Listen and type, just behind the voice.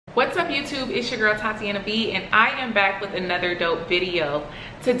What's up YouTube, it's your girl Tatiana B and I am back with another dope video.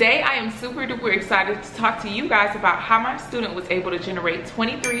 Today I am super duper excited to talk to you guys about how my student was able to generate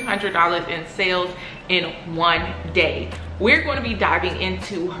 $2,300 in sales in one day. We're going to be diving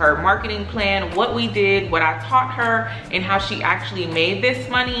into her marketing plan, what we did, what I taught her, and how she actually made this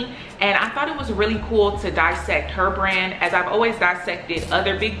money. And I thought it was really cool to dissect her brand, as I've always dissected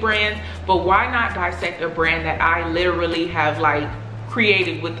other big brands, but why not dissect a brand that I literally have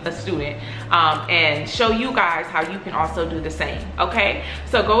created with a student, and show you guys how you can also do the same. Okay,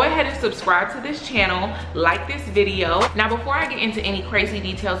 so go ahead and subscribe to this channel, like this video. Now before I get into any crazy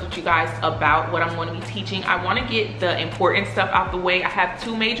details with you guys about what I'm going to be teaching, I want to get the important stuff out the way. I have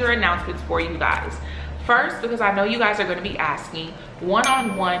two major announcements for you guys. First, because I know you guys are going to be asking,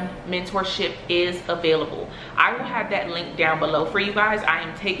 one-on-one mentorship is available. I will have that link down below for you guys. I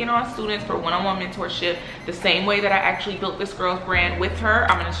am taking on students for one-on-one mentorship the same way that I actually built this girl's brand with her.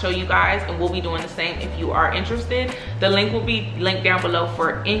 I'm going to show you guys, and we'll be doing the same if you are interested. The link will be linked down below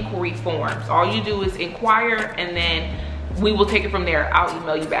for inquiry forms. All you do is inquire, and then we will take it from there. I'll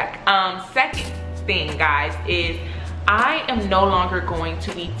email you back. Second thing, guys, is I am no longer going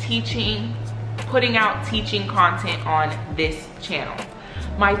to be putting out teaching content on this channel.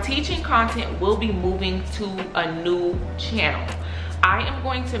 My teaching content will be moving to a new channel. I am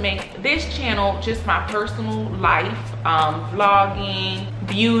going to make this channel just my personal life, vlogging,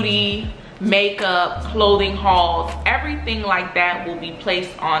 beauty, makeup, clothing hauls, everything like that will be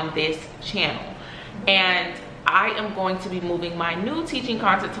placed on this channel. And I am going to be moving my new teaching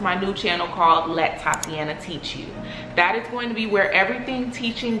content to my new channel called Let Tatiana Teach You. That is going to be where everything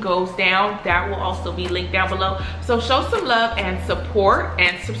teaching goes down. That will also be linked down below. So show some love and support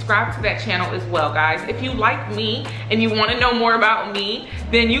and subscribe to that channel as well, guys. If you like me and you want to know more about me,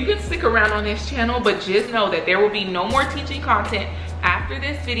 then you can stick around on this channel, but just know that there will be no more teaching content after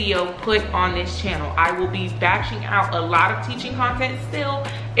this video put on this channel. I will be batching out a lot of teaching content still.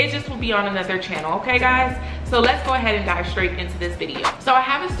 It just will be on another channel, okay guys? So let's go ahead and dive straight into this video. So I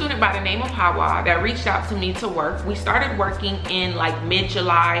have a student by the name of Haie that reached out to me to work. We started working in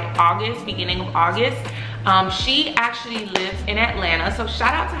mid-July, August, beginning of August. She actually lives in Atlanta. So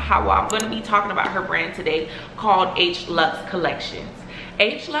shout out to Haie. I'm gonna be talking about her brand today called H Lux Collections.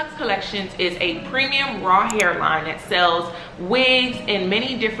 H Lux Collections is a premium raw hair line that sells wigs and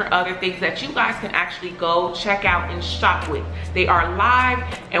many different other things that you guys can actually go check out and shop with. They are live,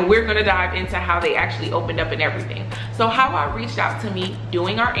 and we're gonna dive into how they actually opened up and everything. So Haie reached out to me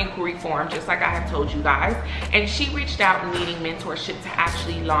doing our inquiry form, just like I have told you guys, and she reached out needing mentorship to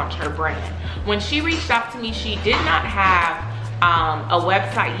actually launch her brand. When she reached out to me, she did not have a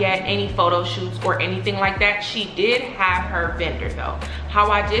website yet, any photo shoots or anything like that. She did have her vendor though.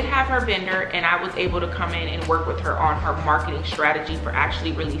 Haie did have her vendor, and I was able to come in and work with her on her marketing strategy for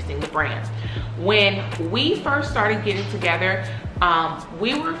actually releasing the brand. When we first started getting together,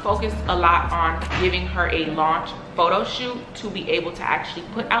 we were focused a lot on giving her a launch photo shoot to be able to actually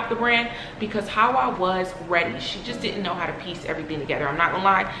put out the brand, because Haie was ready. She just didn't know how to piece everything together. I'm not gonna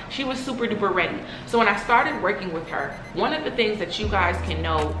lie, she was super duper ready. So when I started working with her, one of the things that you guys can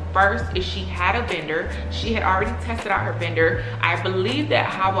know first is she had a vendor. She had already tested out her vendor. I believe that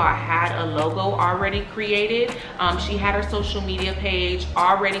Haie had a logo already created. She had her social media page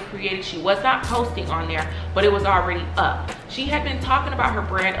already created. She was not posting on there, but it was already up. She had been talking about her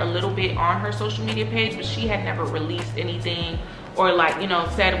brand a little bit on her social media page, but she had never released anything or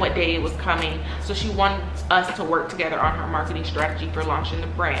said what day it was coming. So she wanted us to work together on her marketing strategy for launching the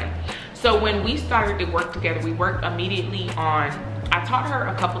brand. So when we started to work together, we worked immediately on, I taught her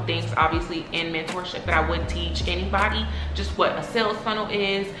a couple things obviously in mentorship that I wouldn't teach anybody, just what a sales funnel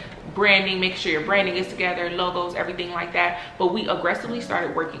is, branding, make sure your branding is together, logos, everything like that. But we aggressively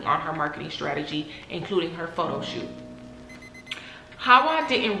started working on her marketing strategy, including her photo shoot. Haie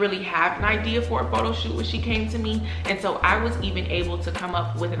didn't really have an idea for a photo shoot when she came to me, and so I was even able to come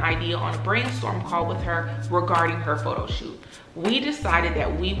up with an idea on a brainstorm call with her regarding her photo shoot. We decided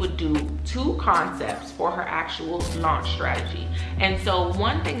that we would do two concepts for her actual launch strategy. And so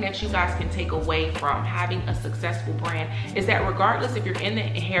one thing that you guys can take away from having a successful brand is that regardless if you're in the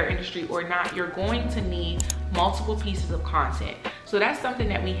hair industry or not, you're going to need multiple pieces of content. So that's something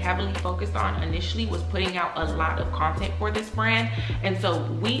that we heavily focused on initially, was putting out a lot of content for this brand. And so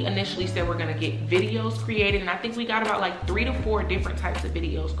we initially said we're gonna get videos created, and I think we got about 3 to 4 different types of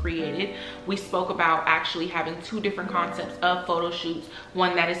videos created. We spoke about actually having 2 different concepts of photo shoots,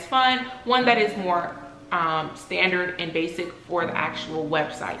 one that is fun, one that is more standard and basic for the actual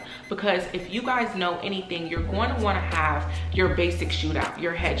website, because if you guys know anything, you're going to want to have your basic shoot out,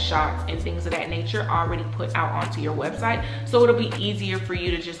 your headshots and things of that nature already put out onto your website, so it'll be easier for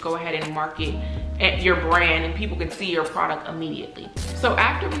you to just go ahead and market your brand and people can see your product immediately. So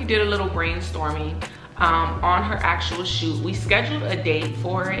after we did a little brainstorming on her actual shoot, we scheduled a date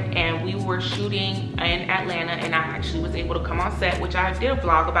for it, and we were shooting in Atlanta, and I actually was able to come on set, which I did a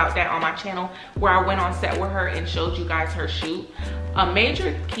vlog about that on my channel, where I went on set with her and showed you guys her shoot. A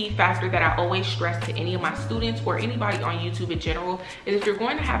major key factor that I always stress to any of my students or anybody on YouTube in general is if you're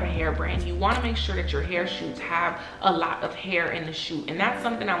going to have a hair brand, you want to make sure that your hair shoots have a lot of hair in the shoot. And that's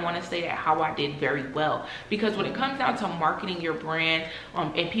something I want to say that how I did very well, because when it comes down to marketing your brand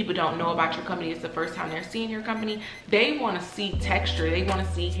and people don't know about your company, it's the first time they're seeing your company, they want to see texture, they want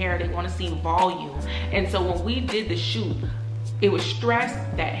to see hair, they want to see volume. And so when we did the shoot, it was stressed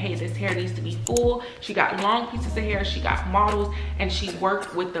that, hey, this hair needs to be full. She got long pieces of hair, she got models, and she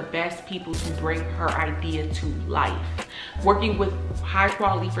worked with the best people to bring her idea to life. Working with high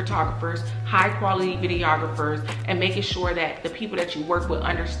quality photographers, high quality videographers, and making sure that the people that you work with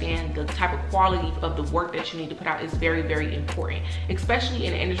understand the type of quality of the work that you need to put out is very, very important. Especially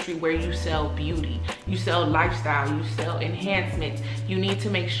in an industry where you sell beauty, you sell lifestyle, you sell enhancements. You need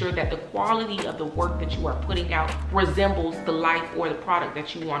to make sure that the quality of the work that you are putting out resembles the life or the product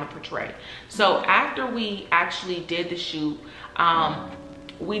that you want to portray. So after we actually did the shoot,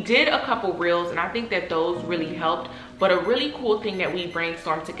 we did a couple reels, and I think that those really helped. But a really cool thing that we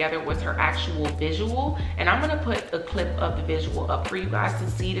brainstormed together was her actual visual, and I'm gonna put a clip of the visual up for you guys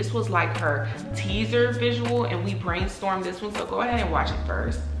to see. This was like her teaser visual, and we brainstormed this one, so go ahead and watch it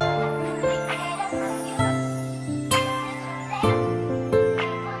first.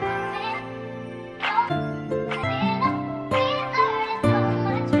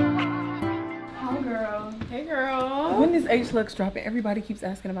 When is H-Lux dropping? Everybody keeps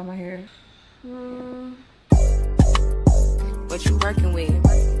asking about my hair. What you working with?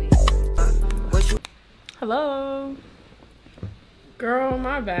 Hello? Girl,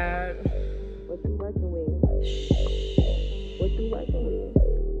 my bad. What you working with? What you working with?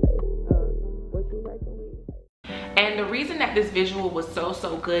 What you working with? And the reason that this visual was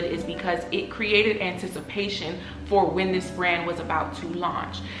so good is because it created anticipation for when this brand was about to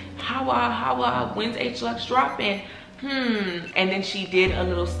launch. When's H-Lux dropping? And then she did a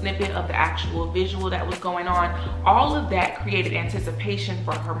little snippet of the actual visual that was going on. All of that created anticipation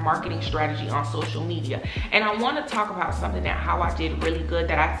for her marketing strategy on social media. And I want to talk about something that how I did really good,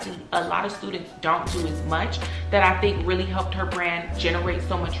 that I see a lot of students don't do as much, that I think really helped her brand generate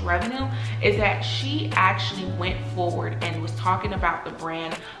so much revenue, is that she actually went forward and was talking about the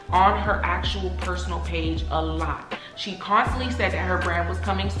brand on her actual personal page a lot. She constantly said that her brand was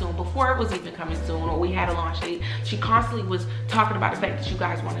coming soon, before it was even coming soon or we had a launch date. She constantly was talking about the fact that you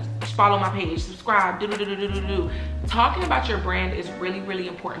guys want to follow my page, subscribe, Talking about your brand is really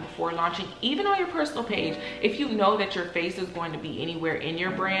important before launching, even on your personal page. If you know that your face is going to be anywhere in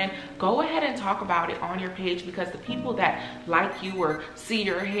your brand, go ahead and talk about it on your page, because the people that like you or see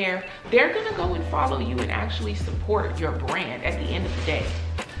your hair, they're gonna go and follow you and actually support your brand at the end of the day.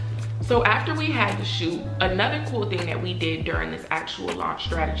 So after we had the shoot, another cool thing that we did during this actual launch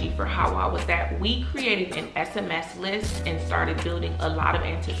strategy for Haie was that we created an SMS list and started building a lot of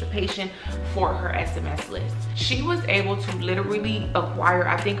anticipation for her SMS list. She was able to literally acquire,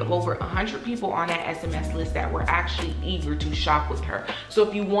 I think, over 100 people on that SMS list that were actually eager to shop with her. So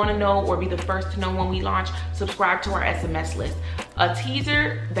if you want to know or be the first to know when we launch, subscribe to our SMS list. A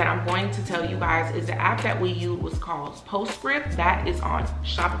teaser that I'm going to tell you guys is the app that we use was called Postscript. That is on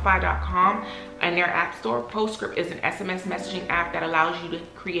Shopify.com and their app store. Postscript is an SMS messaging app that allows you to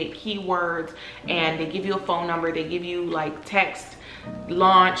create keywords, and they give you a phone number. They give you like text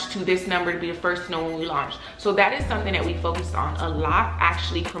launch to this number to be the first to know when we launch. So that is something that we focused on a lot,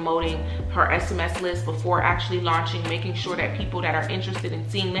 actually promoting her SMS list before actually launching, making sure that people that are interested in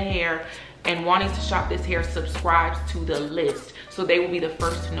seeing the hair and wanting to shop this hair subscribes to the list, so they will be the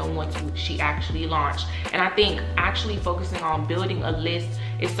first to know once she actually launched. And I think actually focusing on building a list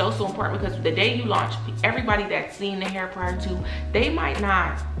is so important, because the day you launch, everybody that's seen the hair prior to, they might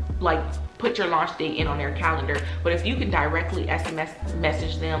not like put your launch date in on their calendar, but if you can directly SMS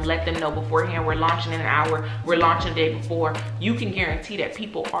message them, let them know beforehand, we're launching in an hour, we're launching the day before, you can guarantee that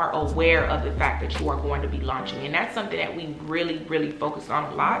people are aware of the fact that you are going to be launching. And that's something that we really focused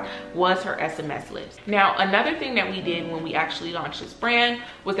on a lot, was her SMS list. Now, another thing that we did when we actually launched this brand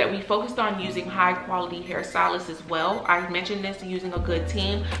was that we focused on using high quality hairstylists as well. I mentioned this, using a good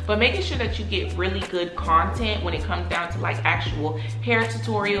team, but making sure that you get really good content when it comes down to like actual hair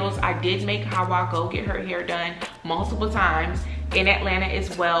tutorials. I did make Haie go get her hair done multiple times in Atlanta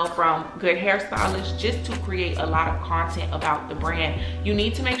as well from good hairstylists, just to create a lot of content about the brand. You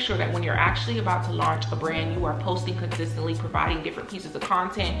need to make sure that when you're actually about to launch a brand, you are posting consistently, providing different pieces of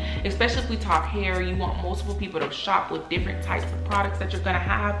content. Especially if we talk hair, you want multiple people to shop with different types of products that you're gonna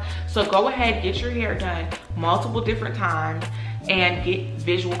have. So go ahead, get your hair done multiple different times and get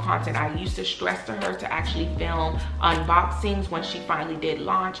visual content. I used to stress to her to actually film unboxings when she finally did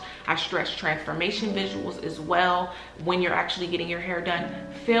launch. I stressed transformation visuals as well. When you're actually getting your hair done,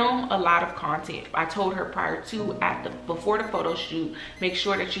 film a lot of content. I told her prior to, before the photo shoot, make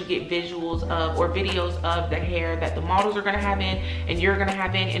sure that you get visuals of or videos of the hair that the models are gonna have in and you're gonna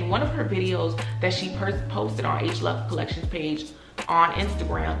have in. In one of her videos that she posted on H Love Collections page on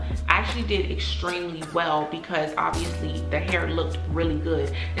Instagram, actually did extremely well because obviously the hair looked really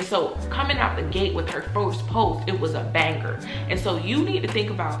good. And so coming out the gate with her first post, it was a banger. And so you need to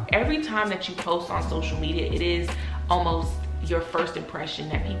think about every time that you post on social media, it is almost your first impression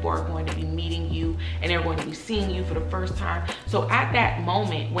that people are going to be meeting you and they're going to be seeing you for the first time. So at that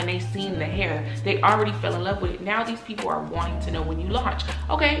moment when they seen the hair, they already fell in love with it. Now these people are wanting to know when you launch.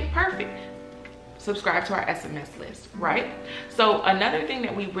 Okay, perfect. Subscribe to our SMS list, right? So another thing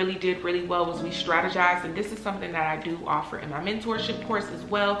that we really did really well was we strategized, and this is something that I do offer in my mentorship course as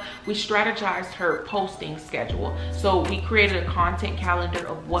well. We strategized her posting schedule. So we created a content calendar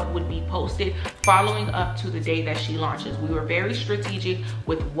of what would be posted following up to the day that she launches. We were very strategic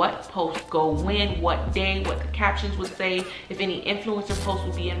with what posts go when, what day, what the captions would say, if any influencer posts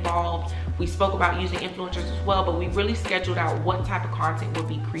would be involved. We spoke about using influencers as well, but we really scheduled out what type of content would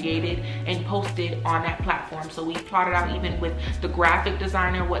be created and posted on that platform. So we plotted out even with the graphic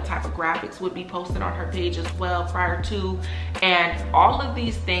designer what type of graphics would be posted on her page as well prior to, and all of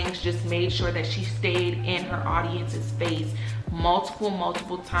these things just made sure that she stayed in her audience's face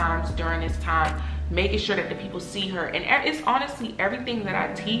multiple times during this time, making sure that the people see her. And it's honestly everything that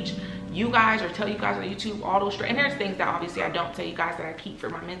I teach you guys or tell you guys on YouTube, all those, and there's things that obviously I don't tell you guys that I keep for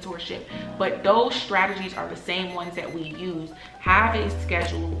my mentorship, but those strategies are the same ones that we use. Have a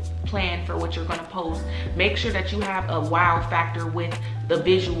schedule plan for what you're going to post. Make sure that you have a wow factor with the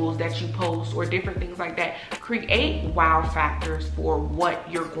visuals that you post or different things like that. Create wow factors for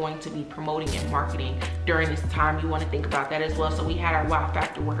what you're going to be promoting and marketing during this time. You want to think about that as well. So we had our wow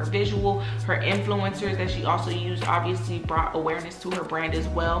factor with her visual, her influencers that she also used obviously brought awareness to her brand as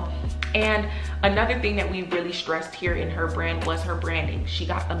well. And another thing that we really stressed here in her brand was her branding. She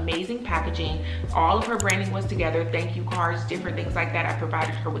got amazing packaging. All of her branding was together, thank you cards, different things like that. I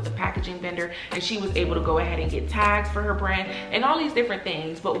provided her with the packaging vendor and she was able to go ahead and get tags for her brand and all these different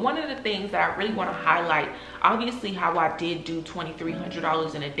things. But one of the things that I really want to highlight, obviously how I did do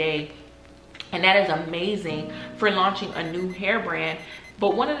 $2,300 in a day, and that is amazing for launching a new hair brand.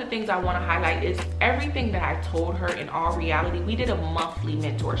 But one of the things I want to highlight is everything that I told her in all reality. We did a monthly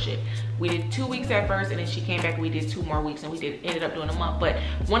mentorship. We did 2 weeks at first and then she came back, we did 2 more weeks and we ended up doing a month. But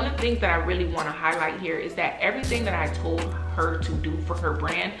one of the things that I really want to highlight here is that everything that I told her to do for her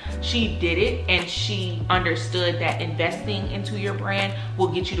brand, she did it, and she understood that investing into your brand will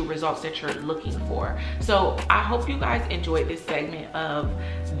get you the results that you're looking for. So I hope you guys enjoyed this segment of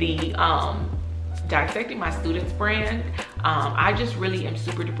the dissecting my students brand. I just really am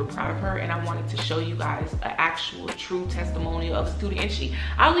super duper proud of her, and I wanted to show you guys an actual true testimonial of a student. And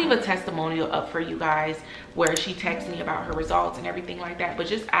I'll leave a testimonial up for you guys where she texts me about her results and everything like that, but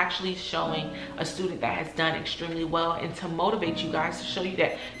just actually showing a student that has done extremely well and to motivate you guys, to show you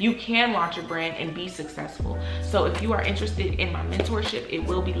that you can launch a brand and be successful. So if you are interested in my mentorship, it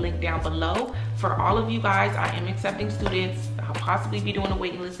will be linked down below. For all of you guys, I am accepting students. I'll possibly be doing a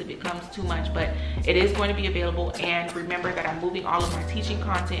waiting list if it comes too much, but it is going to be available. And remember that I'm moving all of my teaching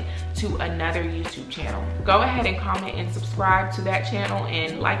content to another YouTube channel. Go ahead and comment and subscribe to that channel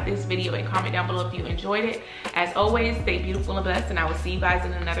and like this video and comment down below if you enjoyed it. As always, stay beautiful and blessed, and I will see you guys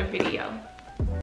in another video.